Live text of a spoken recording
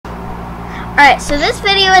Alright, so this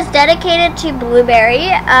video is dedicated to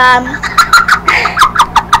Blueberry.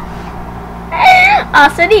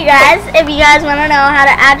 Also to you guys, if you guys want to know how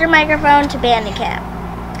to add your microphone to Bandicam.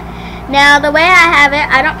 Now, the way I have it,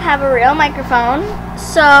 I don't have a real microphone,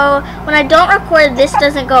 so when I don't record, this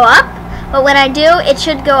doesn't go up, but when I do, it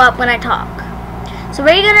should go up when I talk. So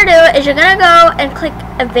what you're going to do is you're going to go and click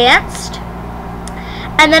Advanced,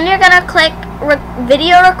 and then you're going to click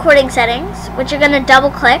Video Recording Settings, which you're going to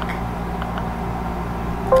double click.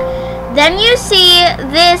 Then you see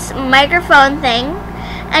this microphone thing,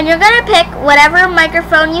 and you're going to pick whatever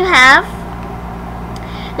microphone you have.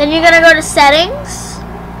 Then you're going to go to Settings,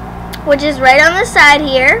 which is right on the side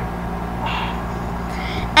here.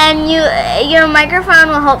 And your microphone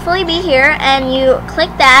will hopefully be here, and you click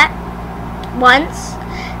that once.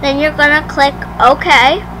 Then you're going to click OK.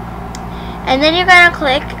 And then you're going to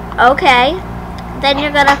click OK. Then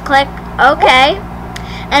you're going to click OK.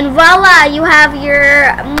 And voila, you have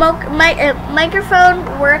your microphone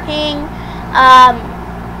working.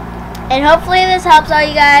 And hopefully this helps all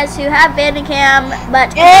you guys who have Bandicam.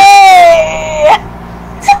 But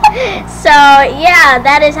so yeah,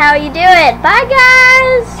 that is how you do it. Bye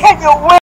guys.